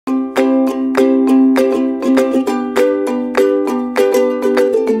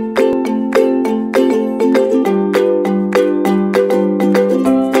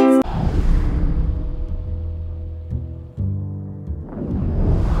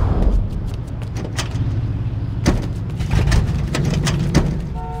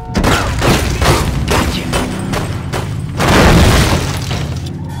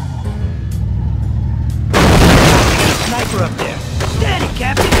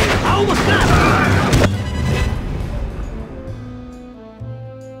what's that?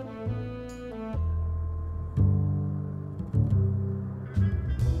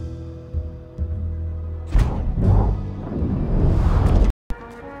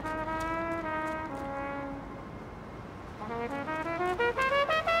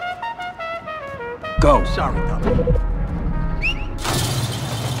 Go. Sorry, Dummy.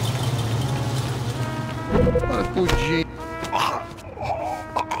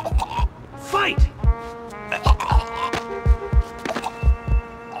 Fight!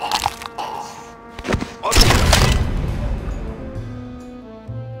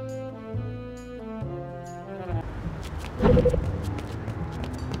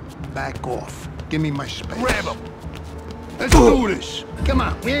 Back off. Give me my space. Grab him. Let's do this. Come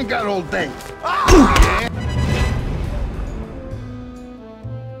on, we ain't got all day. Yeah.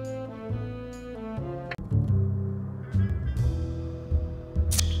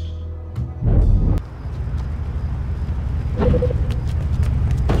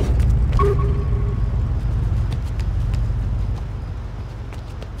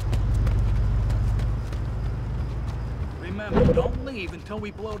 Remember, don't leave until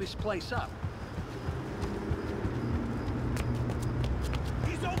we blow this place up.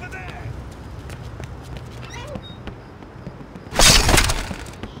 He's over there.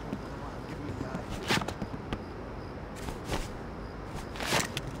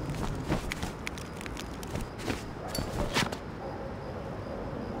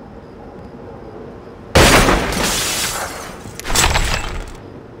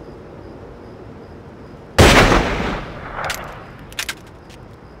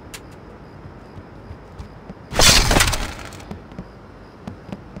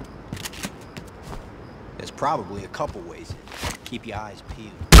 There's probably a couple ways in. Keep your eyes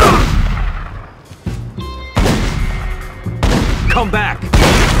peeled. Come back!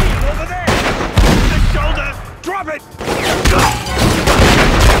 Over there. The shoulder. Drop it.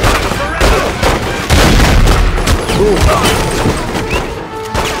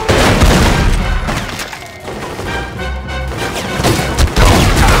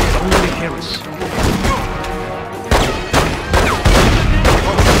 Don't let him hear us.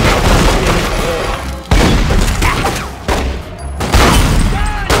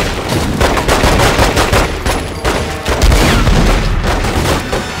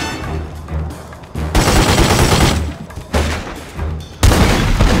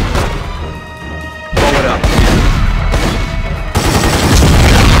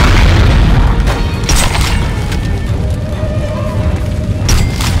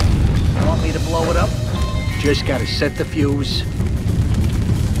 Just gotta set the fuse.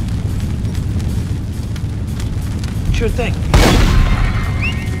 Sure thing.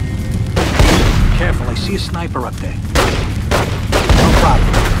 Careful, I see a sniper up there. No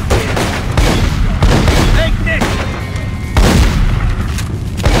problem. Take this.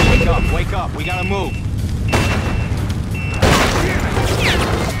 Wake up, we gotta move.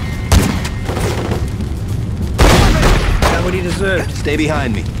 Got what he deserved. Stay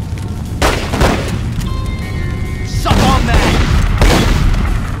behind me. Suck on that.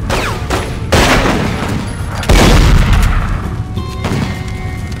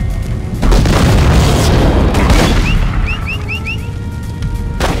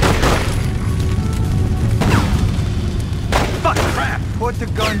 Fuck crap! Put the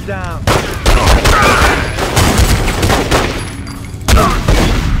gun down. You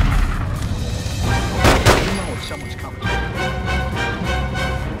know if someone's coming.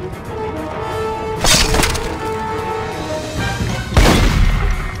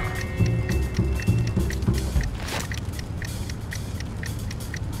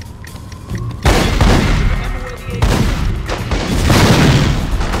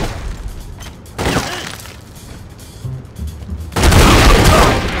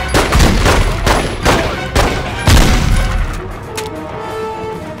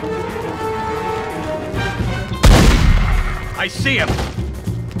 I see him!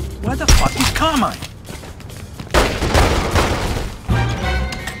 Where the fuck is Carmine?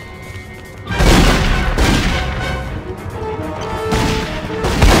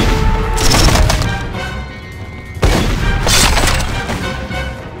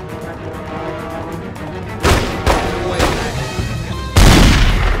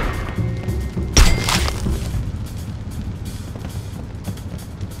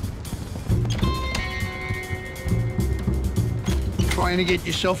 Trying to get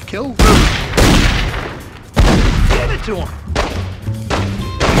yourself killed? Give it to him!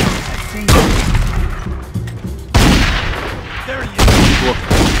 There he is. Look,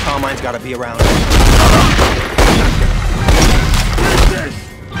 Carmine's gotta be around. This.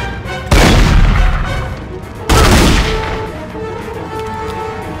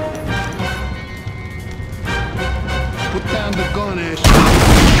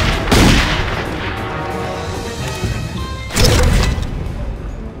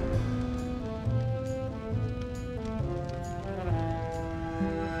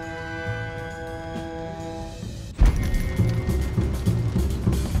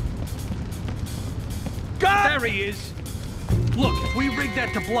 There he is. Look, if we rig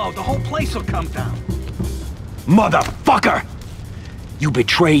that to blow, the whole place will come down. Motherfucker! You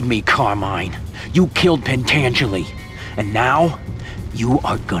betrayed me, Carmine. You killed Pentangeli. And now, you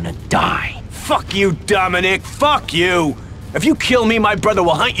are gonna die. Fuck you, Dominic! Fuck you! If you kill me, my brother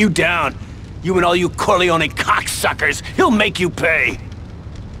will hunt you down. You and all you Corleone cocksuckers, he'll make you pay.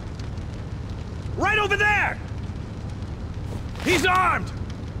 Right over there! He's armed!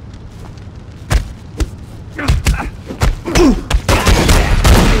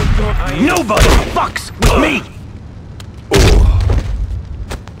 Nobody fucks with me!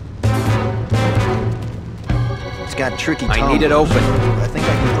 It's got tricky I tongue, need it open. but I think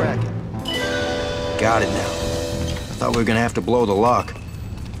I can crack it. Got it now. I thought we were gonna have to blow the lock.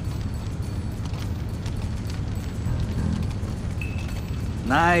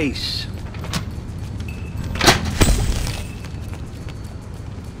 Nice.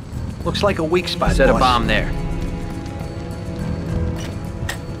 Looks like a weak spot. Set a boss. bomb there.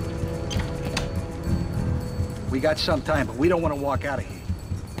 We got some time, but we don't want to walk out of here.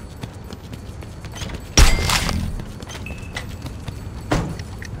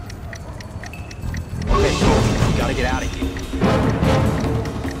 Okay, we gotta get out of here.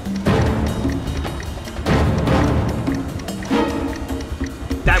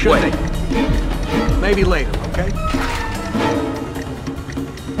 That Should way. they? Maybe later, okay?